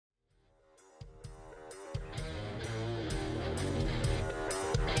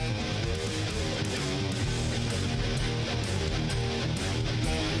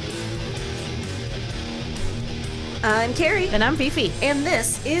I'm Carrie. And I'm Fifi. And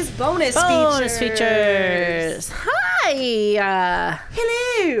this is Bonus Features. Hi.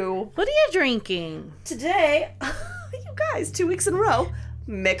 Hello. What are you drinking? Today, you guys, 2 weeks in a row,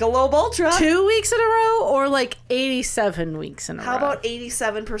 Michelob Ultra. 2 weeks in a row or like 87 weeks in a row? How about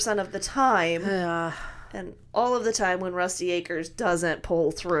 87% of the time? And all of the time when Rusty Acres doesn't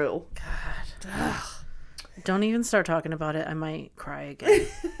pull through. God. Don't even start talking about it. I might cry again.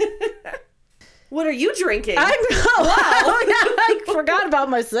 What are you drinking? Wow. I forgot about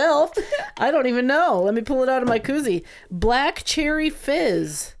myself. I don't even know. Let me pull it out of my koozie. Black Cherry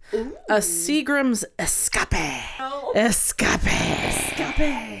Fizz. Ooh. A Seagram's Escape. Oh. Escape.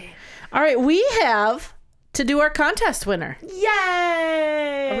 All right, we have to do our contest winner.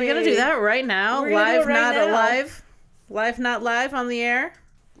 Yay! Are we going to do that right now? Live, not alive? Live, not live on the air?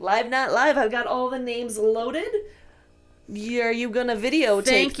 Live, not live. I've got all the names loaded. Are you going to videotape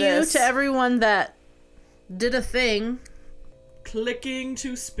Thank this? you to everyone that did a thing. Clicking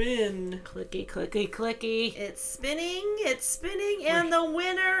to spin. Clicky, clicky, clicky. It's spinning, and the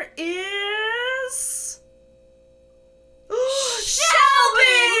winner is...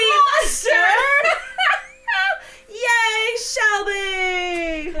 Shelby Mustard! Yay,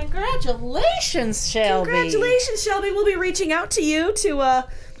 Shelby! Congratulations, Shelby. Congratulations, Shelby. We'll be reaching out to you to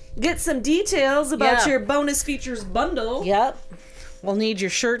get some details about your bonus features bundle. Yep. We'll need your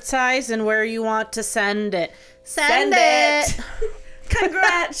shirt size and where you want to send it. Send it.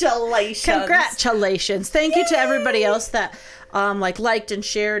 Congratulations. Congratulations. Thank you to everybody else that liked and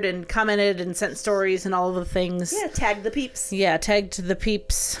shared and commented and sent stories and all of the things. Yeah, tag the peeps. Yeah, tagged the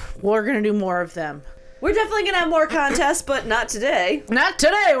peeps. We're going to do more of them. We're definitely going to have more contests, but not today. Not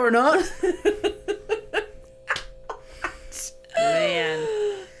today, we're not. Man.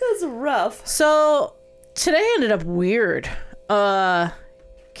 That's rough. So, today ended up weird.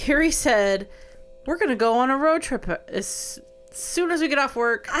 Carrie said, we're going to go on a road trip as soon as we get off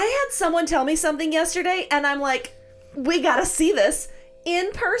work. I had someone tell me something yesterday, and I'm like, we got to see this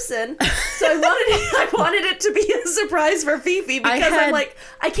in person. So I wanted it to be a surprise for Fifi because I'm like,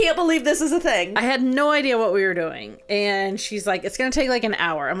 I can't believe this is a thing. I had no idea what we were doing. And she's like, it's going to take like an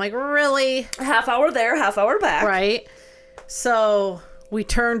hour. I'm like, really? Half hour there, half hour back. Right. So we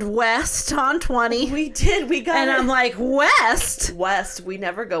turned west on 20. We did. We got And I'm like, west? West. We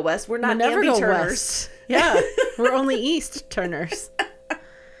never go west. We're not never go ambi-turners. west. Yeah. We're only east turners.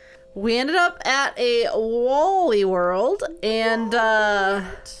 We ended up at a Wally World, and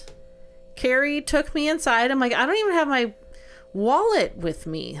Carrie took me inside. I'm like, I don't even have my wallet with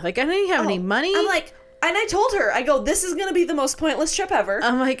me. Like, I don't even have any money. I'm like, and I told her, I go, this is going to be the most pointless trip ever.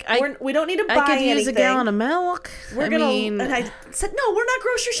 I'm like, we don't need to buy anything. I could use a gallon of milk. And I said, no, we're not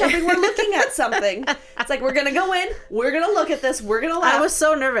grocery shopping. We're looking at something. It's like, we're going to go in. We're going to look at this. We're going to laugh. I was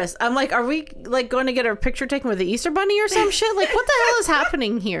so nervous. I'm like, are we like going to get our picture taken with the Easter Bunny or some shit? Like, what the hell is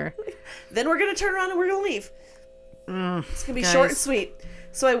happening here? Then we're going to turn around and we're going to leave. It's going to be short and sweet.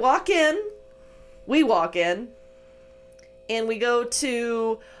 So we walk in, and we go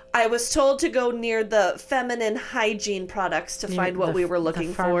to... I was told to go near the feminine hygiene products to find what we were looking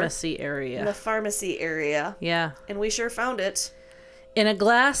the for. Pharmacy area. In the pharmacy area. Yeah. And we sure found it. In a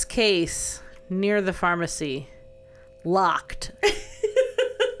glass case near the pharmacy, locked,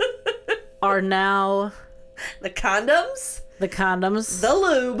 are now... The condoms.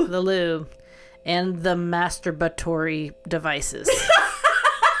 The lube. And the masturbatory devices.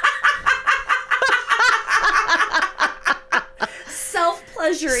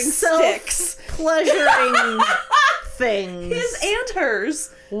 Self-pleasuring sticks. Self-pleasuring things. His and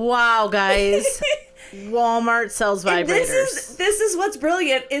hers. Wow, guys. Walmart sells vibrators. This is what's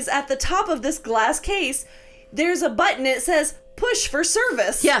brilliant, is at the top of this glass case, there's a button. It says, push for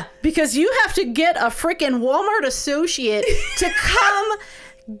service. Yeah, because you have to get a freaking Walmart associate to come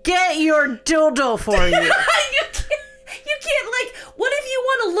get your dildo for you. You can't, like, what if you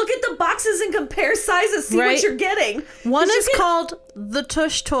want to look at the boxes and compare sizes, see what you're getting? One is called the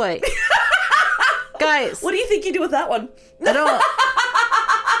Tush Toy. Guys. What do you think you do with that one? I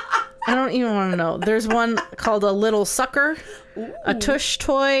don't even want to know. There's one called a Little Sucker, a Tush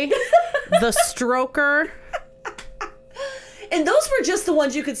Toy, the Stroker. And those were just the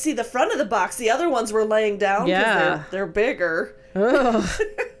ones you could see the front of the box. The other ones were laying down because they're bigger. Ugh.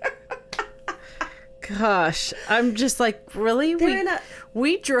 Gosh, I'm just like, really?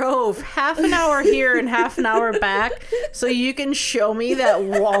 We drove half an hour here and half an hour back so you can show me that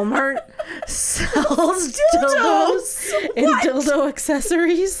Walmart sells dildos and dildo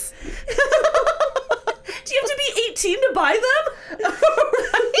accessories? Do you have to be 18 to buy them?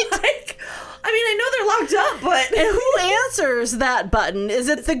 Right? Like, I I mean, I know they're locked up, but... And who answers that button? Is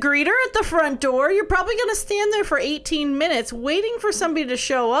it the greeter at the front door? You're probably going to stand there for 18 minutes waiting for somebody to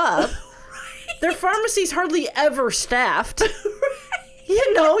show up. Right. Their pharmacy's hardly ever staffed. Right.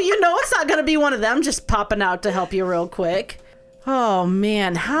 You know it's not going to be one of them just popping out to help you real quick. Oh,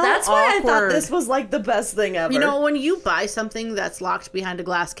 man, how That's awkward. why I thought this was, like, the best thing ever. You know, when you buy something that's locked behind a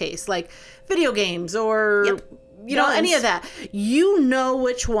glass case, like video games or... Yep. You know, any of that. You know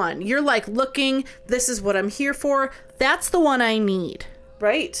which one. You're like looking, this is what I'm here for. That's the one I need.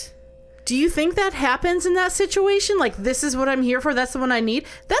 Right. Do you think that happens in that situation? Like, this is what I'm here for. That's the one I need.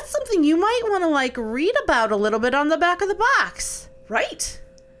 That's something you might want to like read about a little bit on the back of the box. Right.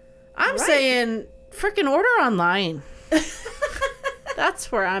 I'm saying freaking order online.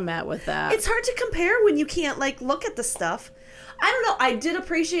 That's where I'm at with that. It's hard to compare when you can't like look at the stuff. I don't know. I did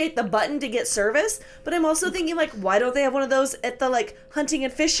appreciate the button to get service, but I'm also thinking, like, why don't they have one of those at the, like, hunting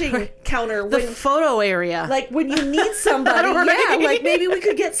and fishing counter? The photo area. Like, when you need somebody. Right. Yeah, like, maybe we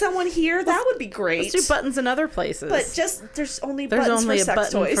could get someone here. That would be great. Let's do buttons in other places. But there's only buttons for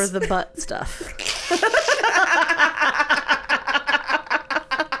sex toys. For the butt stuff.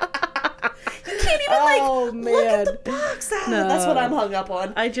 Look at the box. No. That's what I'm hung up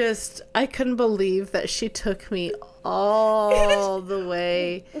on. I couldn't believe that she took me all the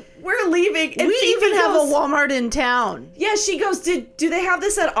way. We're leaving. And we even have a Walmart in town. Yeah, she goes, do they have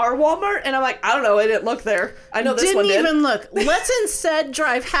this at our Walmart? And I'm like, I don't know. I didn't look there. I know this one did. Didn't even look. Let's instead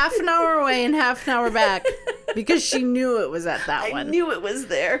drive half an hour away and half an hour back because she knew it was at that one. I knew it was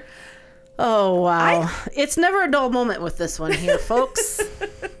there. Oh, wow. It's never a dull moment with this one here, folks.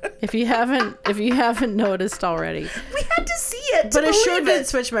 If you haven't noticed already. We had to see it But it sure did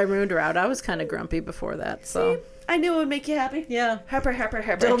switch my mood around. I was kind of grumpy before that, so. See? I knew it would make you happy. Yeah. Harper.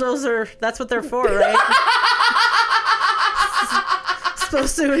 Dildos that's what they're for, right?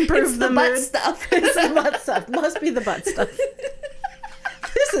 Supposed to improve the mood. Butt stuff. It's the butt stuff. Must be the butt stuff.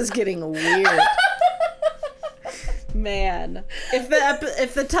 This is getting weird. Man,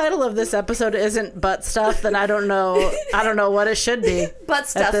 if the title of this episode isn't butt stuff, then I don't know what it should be. Butt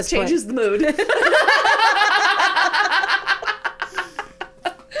stuff changes the mood.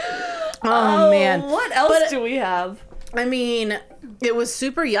 Oh man, what else do we have? I mean, it was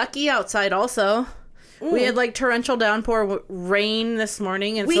super yucky outside also. We had like torrential downpour rain this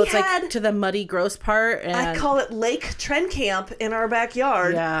morning, and so it's like to the muddy, gross part. And I call it Lake Trend Camp in our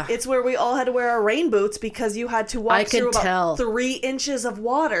backyard. Yeah. It's where we all had to wear our rain boots because you had to walk through about 3 inches of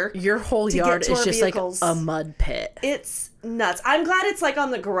water. Your whole yard is just vehicles. Like a mud pit. It's nuts. I'm glad it's like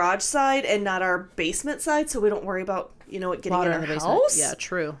on the garage side and not our basement side, so we don't worry about it getting water in our house. Yeah,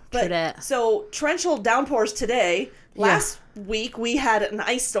 true. But, true that. So torrential downpours today. Last week we had an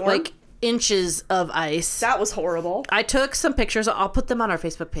ice storm. Like inches of ice. That was horrible. I took some pictures. I'll put them on our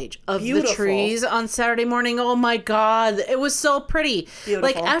Facebook page of the trees on Saturday morning. Oh my God. It was so pretty. Beautiful.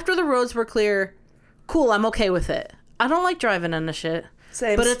 Like after the roads were clear, cool. I'm okay with it. I don't like driving on the shit.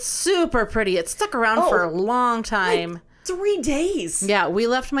 Same. But it's super pretty. It stuck around for a long time. Like 3 days. Yeah. We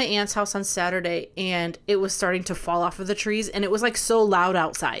left my aunt's house on Saturday and it was starting to fall off of the trees and it was like so loud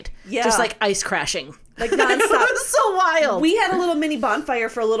outside. Yeah. Just like ice crashing. Like nonstop. It was so wild. We had a little mini bonfire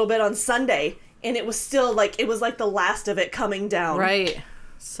for a little bit on Sunday, and it was still like it was like the last of it coming down. Right.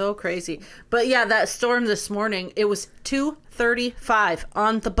 So crazy. But yeah, that storm this morning, it was 2:35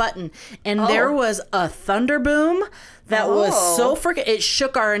 on the button, and there was a thunder boom that was so freaking. It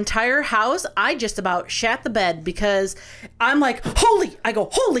shook our entire house. I just about shat the bed because I'm like,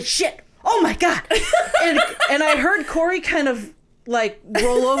 holy shit! Oh my God! and I heard Corey kind of like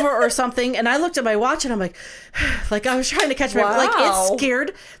roll over or something, and I looked at my watch and I'm like I was trying to catch my like it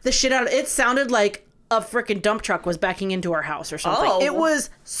scared the shit out of it. Sounded like a freaking dump truck was backing into our house or something. It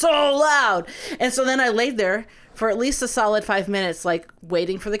was so loud. And so then I laid there for at least a solid 5 minutes, like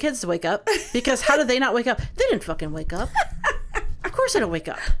waiting for the kids to wake up, because how did they not wake up? They didn't fucking wake up. Of course they don't wake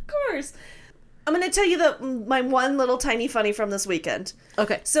up. Of course. I'm going to tell you my one little tiny funny from this weekend.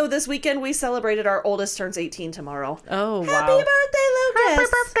 Okay. So this weekend we celebrated our oldest turns 18 tomorrow. Oh, wow. Happy birthday, Lucas. Happy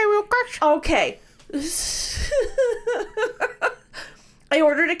birthday, Lucas. Okay. I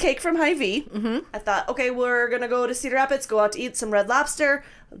ordered a cake from Hy-Vee. Mm-hmm. I thought, okay, we're going to go to Cedar Rapids, go out to eat some Red Lobster,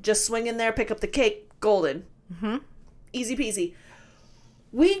 just swing in there, pick up the cake, golden. Mm-hmm. Easy peasy.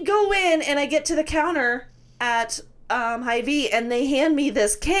 We go in and I get to the counter at Hy-Vee and they hand me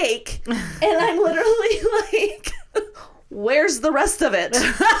this cake and I'm literally like, where's the rest of it?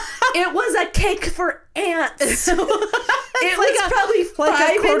 It was a cake for ants. It was probably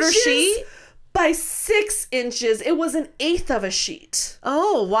 5 inches sheet by 6 inches. It was 1/8 of a sheet.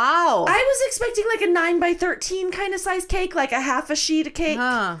 Oh, wow. I was expecting like a 9 by 13 kind of size cake, like a half a sheet of cake.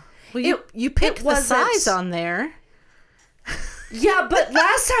 Well, you picked the size on there. Yeah, but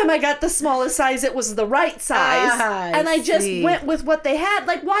last time I got the smallest size, it was the right size. And I just went with what they had.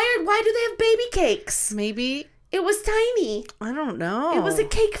 Like, why do they have baby cakes? Maybe. It was tiny. I don't know. It was a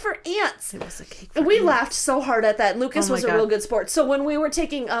cake for ants. It was a cake for ants. We laughed so hard at that. Lucas was a God. real good sport. So when we were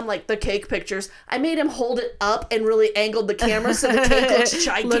taking like the cake pictures, I made him hold it up and really angled the camera so the cake looks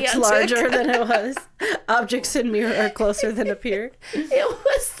gigantic. Looks larger than it was. Objects in mirror are closer than appeared. It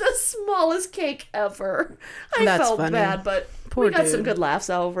was the smallest cake ever. I felt bad, but we got some good laughs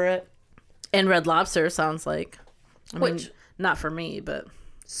over it. And Red Lobster sounds like, I mean, not for me, but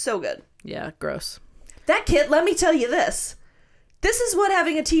so good. Yeah, gross. That kid, let me tell you this. This is what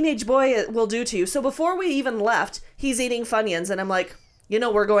having a teenage boy will do to you. So before we even left, he's eating Funyuns, and I'm like,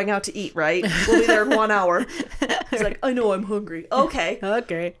 we're going out to eat, right? We'll be there in 1 hour. He's like, I know, I'm hungry. Okay.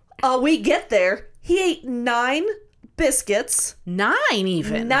 Okay. We get there. He ate 9 biscuits. 9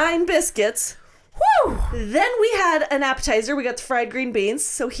 even? 9 biscuits. Whew! Then we had an appetizer. We got the fried green beans,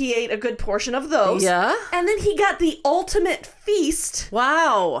 so he ate a good portion of those. Yeah. And then he got the ultimate feast.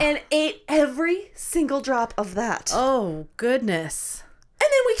 Wow. And ate every single drop of that. Oh, goodness. And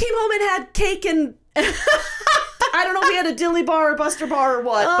then we came home and had cake and... I don't know if we had a dilly bar or Buster bar or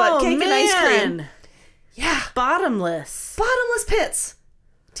what, but cake and ice cream. Yeah. Bottomless pits.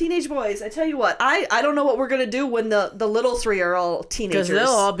 Teenage boys, I tell you what, I don't know what we're going to do when the little 3 are all teenagers. Because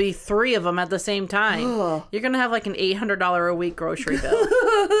they'll all be 3 of them at the same time. You're going to have like an $800 a week grocery bill.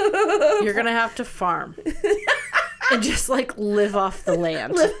 You're going to have to farm. And just like live off the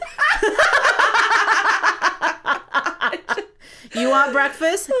land. You want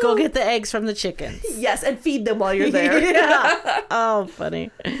breakfast? Go get the eggs from the chickens. Yes, and feed them while you're there. Yeah. Oh,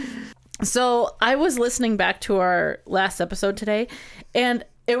 funny. So I was listening back to our last episode today, and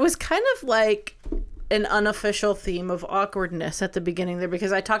it was kind of like an unofficial theme of awkwardness at the beginning there,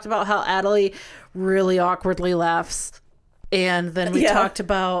 because I talked about how Adelie really awkwardly laughs. And then we talked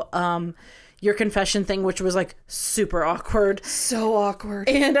about your confession thing, which was like super awkward. So awkward.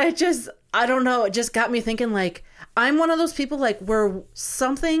 And I don't know, it just got me thinking, like, I'm one of those people like where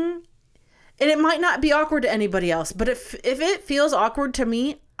something, and it might not be awkward to anybody else, but if it feels awkward to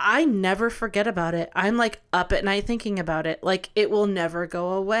me, I never forget about it. I'm like up at night thinking about it. Like it will never go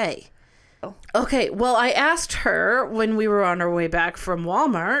away. Oh. Okay, well, I asked her when we were on our way back from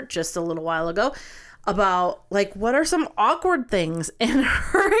Walmart just a little while ago about like what are some awkward things, and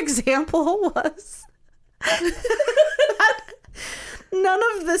her example was none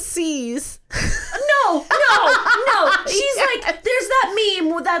of the C's. No. She's like, there's that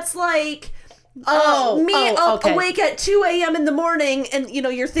meme that's like, okay. awake at 2 a.m. in the morning, and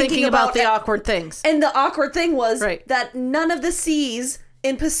you're thinking about the awkward things. And the awkward thing was that none of the C's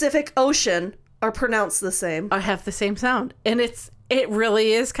in Pacific Ocean are pronounced the same. I have the same sound, and it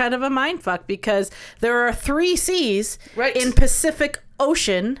really is kind of a mindfuck, because there are 3 C's in Pacific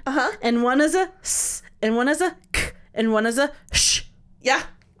Ocean, and one is a S, and one is a K, and one is a Sh. Yeah.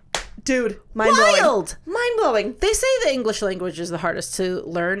 Dude, mind-blowing. Mind-blowing. They say the English language is the hardest to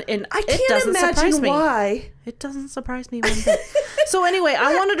learn, and I can't imagine why. It doesn't surprise me one bit. So anyway,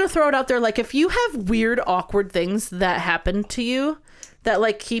 I wanted to throw it out there, like, if you have weird, awkward things that happen to you that,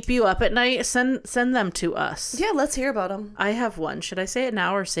 like, keep you up at night, send them to us. Yeah, let's hear about them. I have one. Should I say it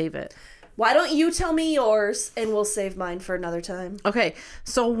now or save it? Why don't you tell me yours, and we'll save mine for another time. Okay,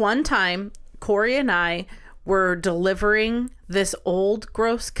 so one time, Corey and I were delivering this old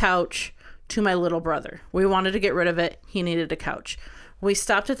gross couch to my little brother. We wanted to get rid of it. He needed a couch. We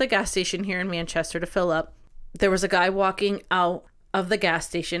stopped at the gas station here in Manchester to fill up. There was a guy walking out of the gas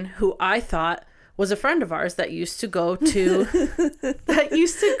station who I thought was a friend of ours that used to go tailgating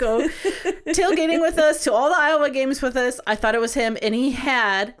with us to all the Iowa games with us. I thought it was him, and he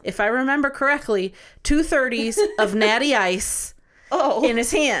had, if I remember correctly, 2 30s of Natty Ice in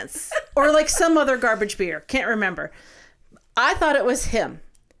his hands, or like some other garbage beer. Can't remember. I thought it was him.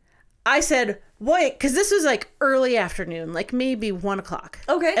 I said, wait, because this was like early afternoon, like maybe 1 o'clock.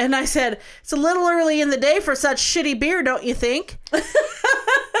 Okay. And I said, it's a little early in the day for such shitty beer, don't you think?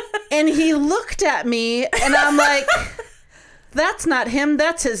 And he looked at me, and I'm like, that's not him,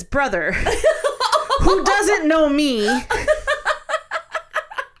 that's his brother, who doesn't know me.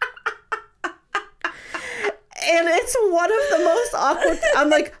 And it's one of the most awkward. I'm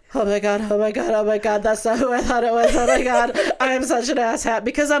like, oh my God, that's not who I thought it was. Oh my God, I am such an asshat.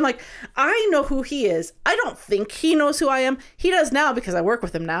 Because I'm like, I know who he is. I don't think he knows who I am. He does now because I work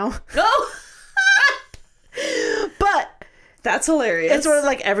with him now. Oh. But that's hilarious. It's sort of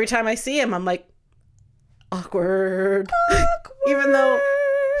like every time I see him, I'm like, awkward. Even though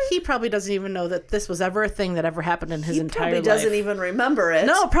he probably doesn't even know that this was ever a thing that ever happened in his entire life. He probably doesn't even remember it.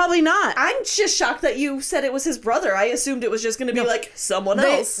 No, probably not. I'm just shocked that you said it was his brother. I assumed it was just going to be like someone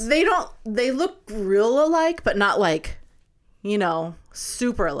else. They look real alike, but not like,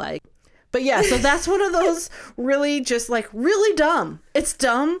 super alike. But yeah, so that's one of those really just like really dumb. It's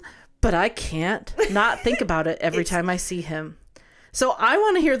dumb, but I can't not think about it every time I see him. So I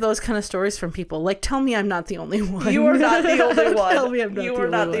want to hear those kind of stories from people. Like, tell me I'm not the only one. You are not the only one. Tell me I'm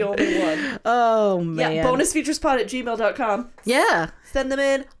not the only one. Oh, man. Yeah, bonusfeaturespod@gmail.com. Yeah. Send them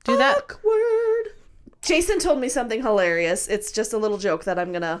in. Do that. Awkward. Jason told me something hilarious. It's just a little joke that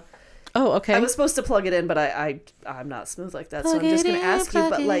I'm going to... Oh, okay. I was supposed to plug it in, but I'm not smooth like that, so I'm just going to ask you.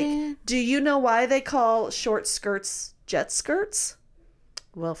 But, like, do you know why they call short skirts jet skirts?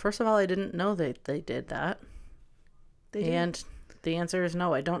 Well, first of all, I didn't know they did that. They did. And... the answer is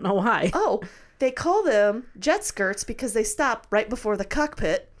no. I don't know why. Oh, they call them jet skirts because they stop right before the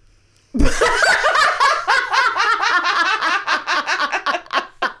cockpit.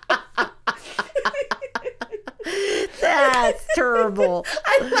 That's terrible.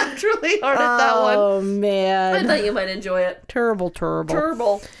 I laughed really hard at that one. Oh, man. I thought you might enjoy it. Terrible.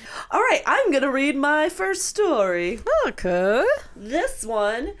 All right, I'm going to read my first story. Okay. This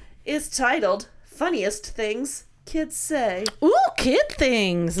one is titled Funniest Things Kids Say. Ooh, kid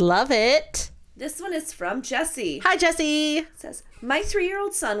things. Love it. This one is from Jessie. Hi, Jessie. It says, my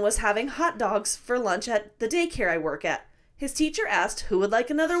 3-year-old son was having hot dogs for lunch at the daycare I work at. His teacher asked who would like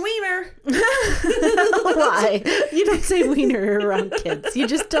another wiener. Why? You don't say wiener around kids. You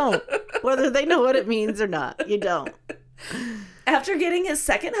just don't. Whether they know what it means or not. You don't. After getting his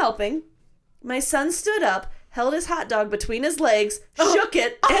second helping, my son stood up, held his hot dog between his legs, shook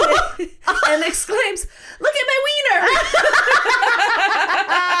it, and exclaims, "Look at my wiener!"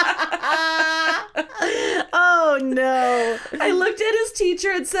 Oh, no. I looked at his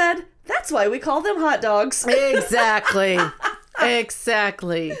teacher and said, "That's why we call them hot dogs." Exactly.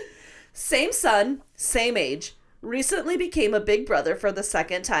 Same son, same age. Recently became a big brother for the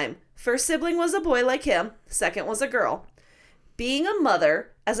second time. First sibling was a boy like him. Second was a girl. Being a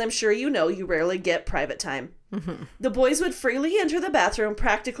mother, as I'm sure you know, you rarely get private time. Mm-hmm. The boys would freely enter the bathroom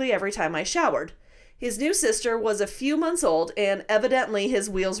practically every time I showered. His new sister was a few months old, and evidently his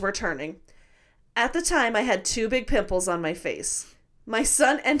wheels were turning. At the time, I had 2 big pimples on my face. My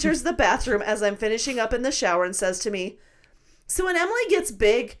son enters the bathroom as I'm finishing up in the shower and says to me, "So when Emily gets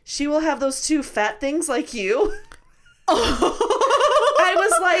big, she will have those 2 fat things like you?" I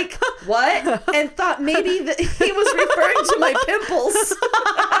was like, "What?" And thought maybe that he was referring to my pimples.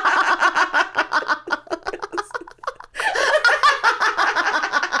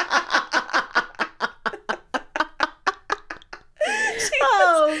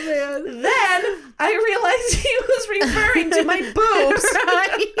 Oh, man. Then I realized he was referring to my boobs.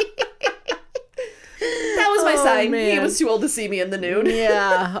 That was my sign. Man. He was too old to see me in the nude.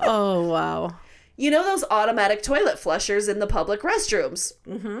 Yeah. Oh, wow. You know those automatic toilet flushers in the public restrooms?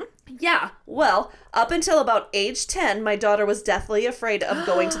 Mm-hmm. Yeah. Well, up until about age 10, my daughter was deathly afraid of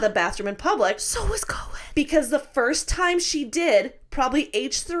going to the bathroom in public. So was Cohen. Because the first time she did, probably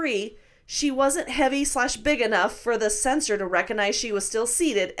age 3, she wasn't heavy/big enough for the sensor to recognize she was still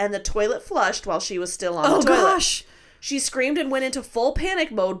seated, and the toilet flushed while she was still on the toilet. Oh, gosh. She screamed and went into full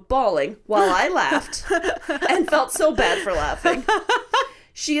panic mode, bawling, while I laughed and felt so bad for laughing.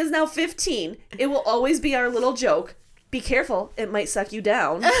 She is now 15. It will always be our little joke. Be careful, it might suck you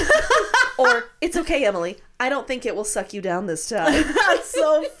down. Or, it's okay, Emily. I don't think it will suck you down this time. That's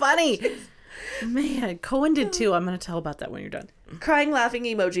so funny. Man, Cohen did too. I'm going to tell about that when you're done. Crying, laughing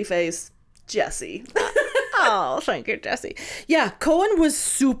emoji face. Jessie. Oh, thank you, Jessie. Yeah, Cohen was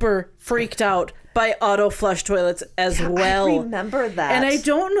super freaked out by auto flush toilets as well. I remember that. And I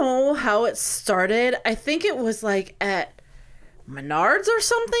don't know how it started. I think it was like at Menards or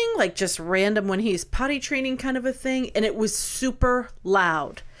something, like just random when he's potty training kind of a thing, and it was super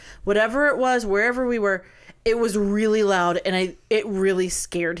loud. Whatever it was, wherever we were, it was really loud, and it really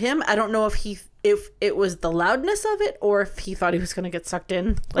scared him. I don't know if it was the loudness of it or if he thought he was going to get sucked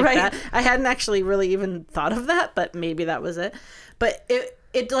in like that. I hadn't actually really even thought of that, but maybe that was it. But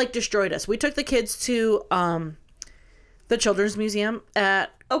it like destroyed us. We took the kids to the Children's Museum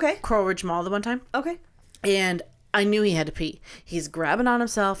at Coral Ridge Mall the one time. Okay. And I knew he had to pee. He's grabbing on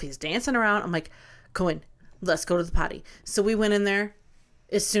himself. He's dancing around. I'm like, Cohen, let's go to the potty. So we went in there.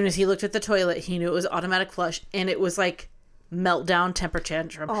 As soon as he looked at the toilet, he knew it was automatic flush. And it was like meltdown temper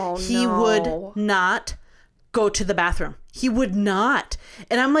tantrum. Oh, he would not go to the bathroom. He would not.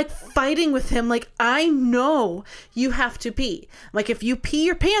 And I'm like fighting with him. Like, I know you have to pee. Like, if you pee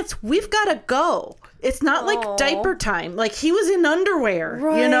your pants, we've got to go. It's not like diaper time. Like, he was in underwear,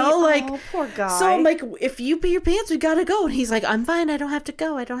 right. you know? Like, poor guy. So I'm like, if you pee your pants, we gotta go. And he's like, I'm fine. I don't have to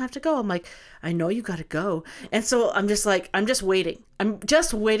go. I'm like, I know you gotta go. And so I'm just like, I'm just waiting. I'm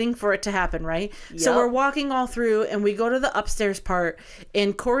just waiting for it to happen, right? Yep. So we're walking all through, and we go to the upstairs part,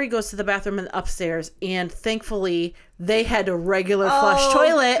 and Corey goes to the bathroom in the upstairs, and thankfully they had a regular flush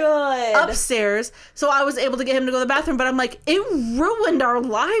toilet upstairs. So I was able to get him to go to the bathroom, but I'm like, it ruined our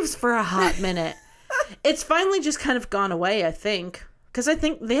lives for a hot minute. It's finally just kind of gone away, I think. Because I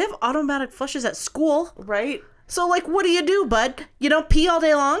think they have automatic flushes at school. Right. So, like, what do you do, bud? You don't pee all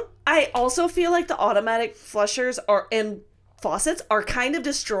day long? I also feel like the automatic flushers and faucets are kind of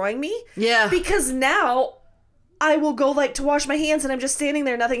destroying me. Yeah. Because now I will go, like, to wash my hands, and I'm just standing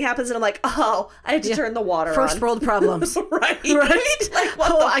there, nothing happens, and I'm like, oh, I have to turn the water on. First world problems. Right? Like,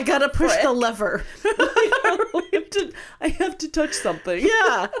 what I gotta push the lever. I have to touch something.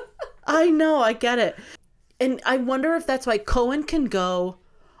 Yeah. I know, I get it. And I wonder if that's why Cohen can go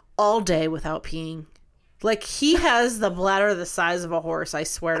all day without peeing. Like, he has the bladder the size of a horse, I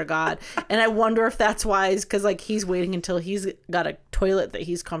swear to God. And I wonder if that's why, because, like, he's waiting until he's got a toilet that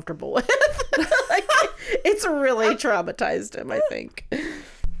he's comfortable with. Like, it's really traumatized him, I think.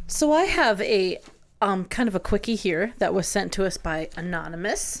 So I have a kind of a quickie here that was sent to us by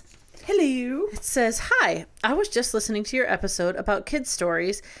Anonymous. Hello. It says, hi, I was just listening to your episode about kids'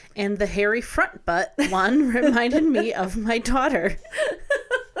 stories, and the hairy front butt one reminded me of my daughter.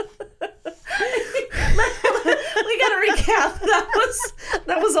 We gotta recap.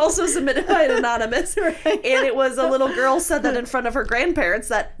 That was also submitted by an anonymous, right? And it was a little girl said that in front of her grandparents.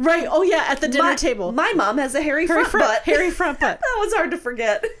 That right? Oh yeah, at the dinner table. My mom has a hairy front butt. Hairy front butt. That was hard to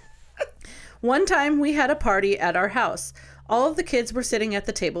forget. One time we had a party at our house. All of the kids were sitting at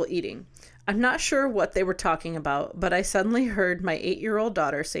the table eating. I'm not sure what they were talking about, but I suddenly heard my 8-year-old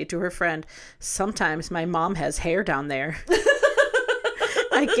daughter say to her friend, "Sometimes my mom has hair down there."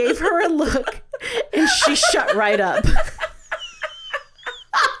 I gave her a look, and she shut right up.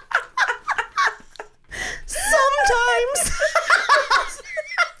 Sometimes.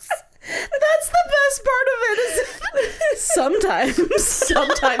 That's the best part of it. Is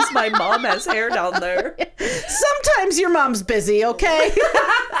sometimes my mom has hair down there. Sometimes your mom's busy, okay?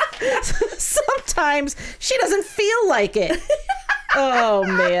 Sometimes she doesn't feel like it. Oh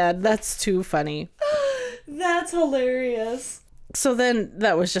man, that's too funny. That's hilarious. So then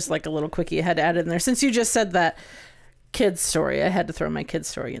that was just like a little quickie I had to add in there. Since you just said that kid's story, I had to throw my kid's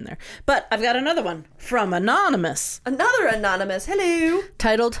story in there. But I've got another one from Anonymous. Another Anonymous. Hello.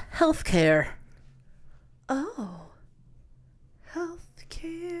 Titled Healthcare. Oh.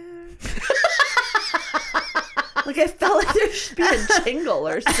 Healthcare. Like, I felt like there should be a jingle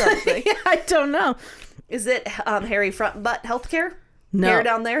or something. Yeah, I don't know. Is it hairy front butt healthcare? No. Hair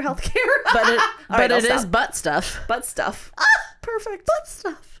down there healthcare? But it is butt stuff. Butt stuff. Perfect. Butt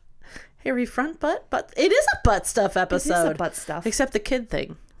stuff. Hairy front butt. It is a butt stuff episode. It is a butt stuff. Except the kid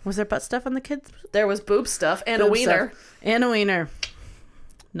thing. Was there butt stuff on the kids? There was boob stuff and a wiener. Stuff. And a wiener.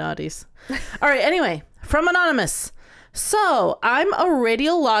 Naughties. All right, anyway. From Anonymous. So, I'm a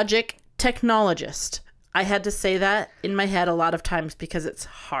radiologic technologist. I had to say that in my head a lot of times because it's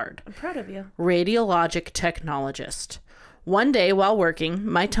hard. I'm proud of you. Radiologic technologist. One day while working,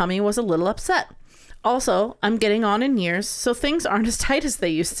 my tummy was a little upset. Also, I'm getting on in years, so things aren't as tight as they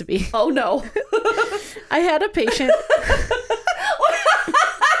used to be. Oh, no. I had a patient...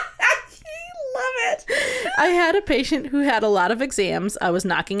 I had a patient who had a lot of exams I was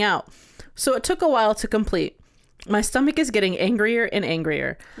knocking out, so it took a while to complete. My stomach is getting angrier and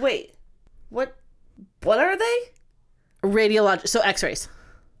angrier. Wait, what are they? Radiologic, so x-rays.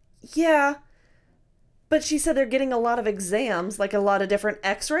 Yeah, but she said they're getting a lot of exams, like a lot of different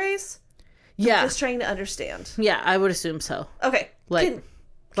x-rays? Yeah. I'm just trying to understand. Yeah, I would assume so. Okay. Like,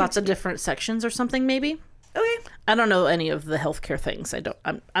 lots of different sections or something, maybe? Okay. I don't know any of the healthcare things.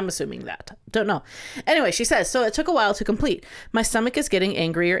 I'm assuming that. Don't know. Anyway, she says, so it took a while to complete. My stomach is getting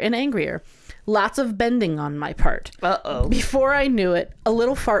angrier and angrier. Lots of bending on my part. Uh-oh. Before I knew it, a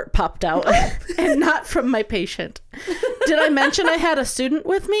little fart popped out, and not from my patient. Did I mention I had a student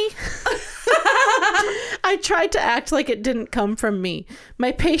with me? I tried to act like it didn't come from me.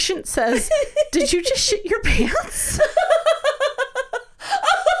 My patient says, "Did you just shit your pants?"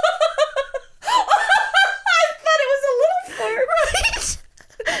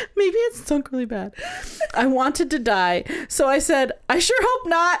 Maybe it stunk really bad. I wanted to die, so I said, "I sure hope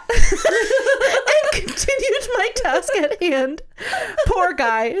not," and continued my task at hand. Poor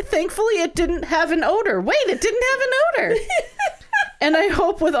guy. Thankfully, it didn't have an odor. Wait, it didn't have an odor. And I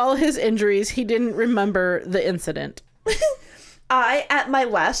hope with all his injuries, he didn't remember the incident. At my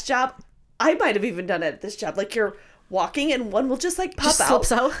last job, I might have even done it at this job. Like you're walking and one will just like pop just out.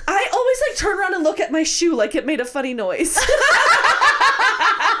 Slips out. I always like turn around and look at my shoe like it made a funny noise.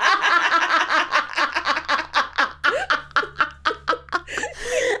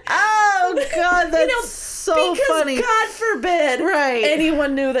 Oh God, that's so funny. God forbid, right?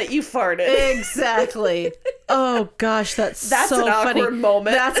 Anyone knew that you farted. Exactly. Oh gosh, that's so an awkward funny.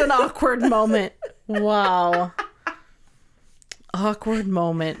 moment. That's an awkward moment. Wow. Awkward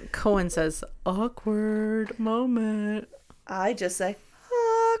moment. Cohen says, awkward moment. I just say,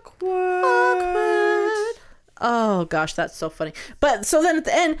 awkward. Oh gosh, that's so funny. But so then at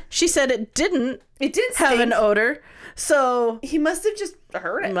the end, she said it didn't have an odor. So he must have just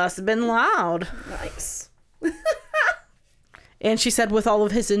heard it. Must have been loud. Nice. And she said with all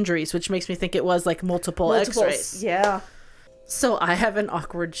of his injuries, which makes me think it was like multiple x-rays. Yeah. So I have an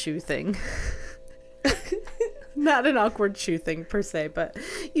awkward shoe thing. Not an awkward shoe thing per se, but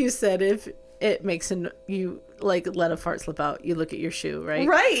you said if it makes you like let a fart slip out, you look at your shoe, right?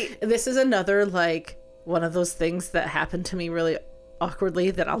 Right. This is another like one of those things that happened to me really awkwardly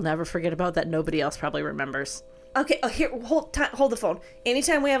that I'll never forget about that nobody else probably remembers. Okay, here, hold the phone.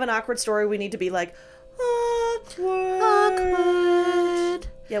 Anytime we have an awkward story, we need to be like, awkward.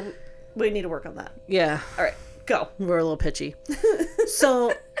 Yeah, we need to work on that. Yeah. All right, go. We're a little pitchy.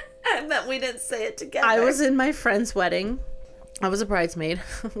 So I meant we didn't say it together. I was in my friend's wedding. I was a bridesmaid.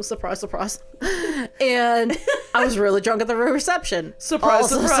 Surprise, surprise. And I was really drunk at the reception. Surprise,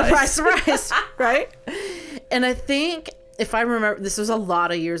 surprise. Surprise, right? And I think, if I remember, this was a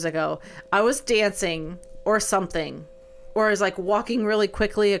lot of years ago, I was dancing or something. Or I was like walking really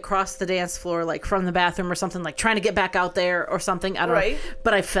quickly across the dance floor, like from the bathroom or something, like trying to get back out there or something. I don't know.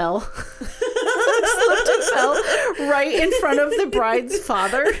 But I fell. Slipped and fell right in front of the bride's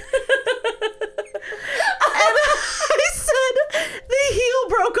father. And I said, the heel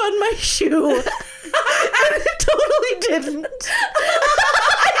broke on my shoe. And it totally didn't.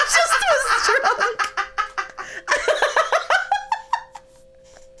 I just was drunk.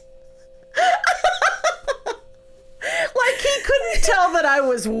 Like he couldn't tell that I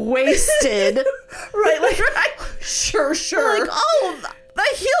was wasted. Right, like, sure. Like, oh, the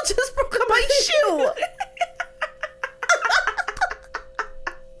heel just broke on my shoe.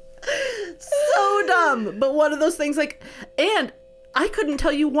 So dumb. But one of those things like, and I couldn't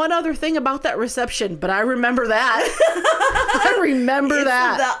tell you one other thing about that reception, but I remember that. I remember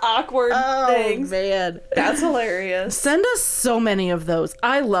that. The awkward things. Oh, man. That's hilarious. Send us so many of those.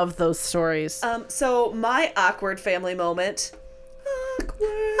 I love those stories. So my awkward family moment.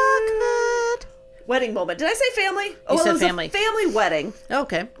 Awkward. Wedding moment. Did I say family? You said it was family. A family wedding.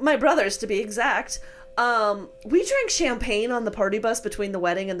 Okay. My brother's, to be exact. We drank champagne on the party bus between the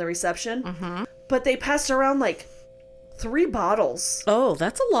wedding and the reception. Mm-hmm. But they passed around like 3 bottles. Oh,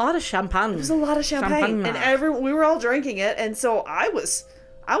 that's a lot of champagne. It was a lot of champagne. And we were all drinking it. And so I was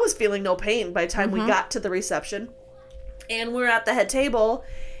feeling no pain by the time we got to the reception. And we're at the head table.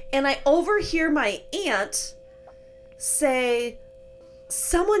 And I overhear my aunt say,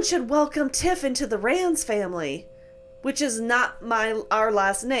 someone should welcome Tiff into the Rands family. Which is not our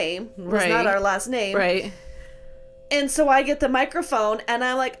last name. Was not our last name. Right. And so I get the microphone and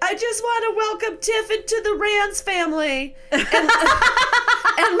I'm like, I just want to welcome Tiff into the Rands family. And,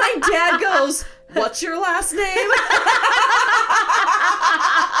 and my dad goes, what's your last name?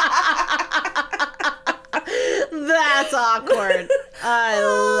 That's awkward. I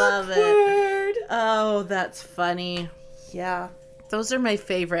love it. Oh, that's funny. Yeah. Those are my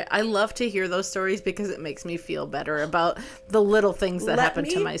favorite. I love to hear those stories because it makes me feel better about the little things that happen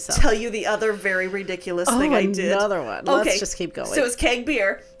to myself. Tell you the other very ridiculous thing I did. Another one. Okay. Let's just keep going. So it was keg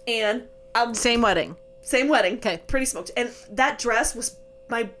beer and same wedding. Same wedding. Okay. Pretty smoked. And that dress was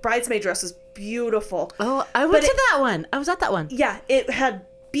my bridesmaid dress was beautiful. Oh, I went to that one. I was at that one. Yeah, it had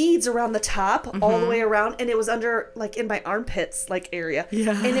beads around the top all the way around, and it was under like in my armpits like area.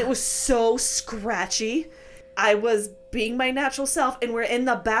 Yeah. And it was so scratchy. I was being my natural self, and we're in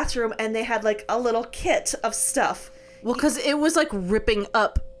the bathroom, and they had like a little kit of stuff. Well, because it was like ripping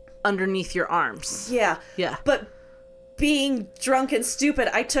up underneath your arms. Yeah. Yeah. But being drunk and stupid,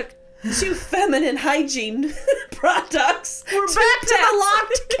 I took 2 feminine hygiene products. We're back to the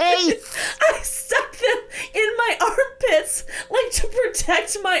locked case. I stuck them in my armpits, like to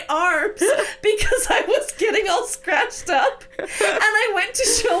protect my arms, because I was getting all scratched up. And I went to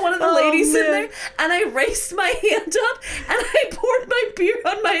show one of the ladies in there, and I raised my hand up, and I poured my beer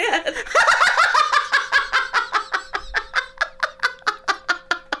on my head.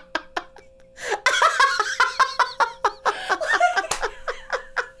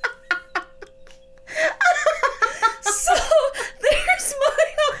 So there's my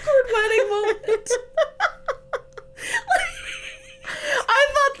awkward wedding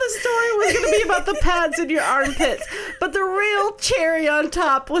about the pads in your armpits. But the real cherry on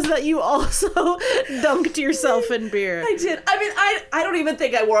top was that you also dunked yourself in beer. I did. I mean, I don't even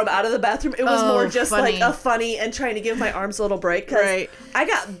think I wore them out of the bathroom. It was more just funny. like a funny and trying to give my arms a little break. Right. I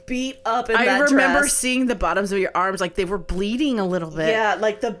got beat up in that dress. I remember seeing the bottoms of your arms, like they were bleeding a little bit. Yeah,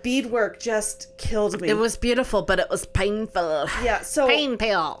 like the beadwork just killed me. It was beautiful, but it was painful. Yeah, so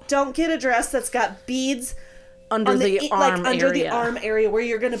painful. Don't get a dress that's got beads under the arm area where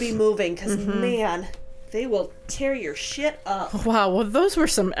you're going to be moving, because man, they will tear your shit up. Wow, well those were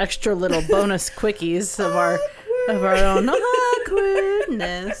some extra little bonus quickies of our own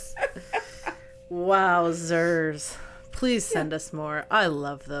awkwardness. Wowzers. Please send us more. I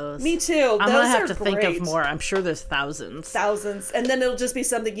love those. Me too. I'm going to have to think of more. I'm sure there's thousands. And then it'll just be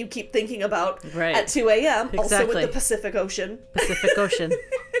something you keep thinking about at 2 a.m. Exactly. Also with the Pacific Ocean.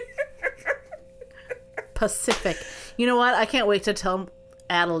 Pacific. You know what? I can't wait to tell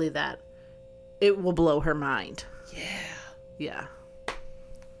Adelie that. It will blow her mind. Yeah.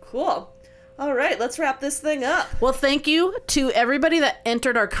 Cool. All right, let's wrap this thing up. Well, thank you to everybody that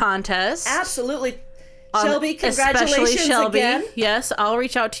entered our contest. Absolutely. Shelby, congratulations especially Shelby. Again. Yes, I'll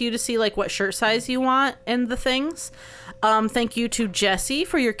reach out to you to see like what shirt size you want and the things. Thank you to Jesse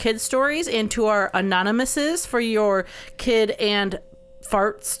for your kid stories and to our anonymouses for your kid and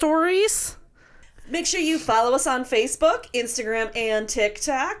fart stories. Make sure you follow us on Facebook, Instagram, and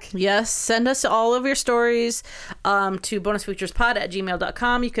TikTok. Yes, send us all of your stories to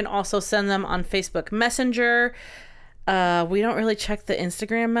bonusfeaturespod@gmail.com. You can also send them on Facebook Messenger. We don't really check the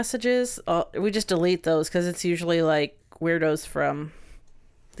Instagram messages. We just delete those because it's usually like weirdos from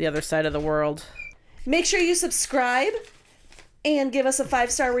the other side of the world. Make sure you subscribe and give us a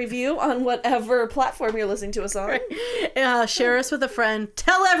 5-star review on whatever platform you're listening to us on. Share us with a friend.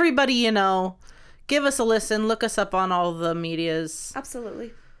 Tell everybody you know. Give us a listen. Look us up on all the medias.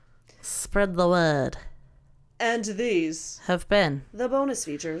 Absolutely. Spread the word. And these have been the bonus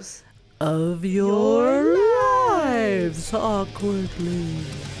features of your lives awkwardly.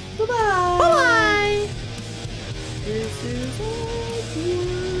 Bye-bye. Bye-bye. This is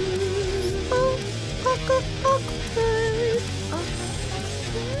awkward.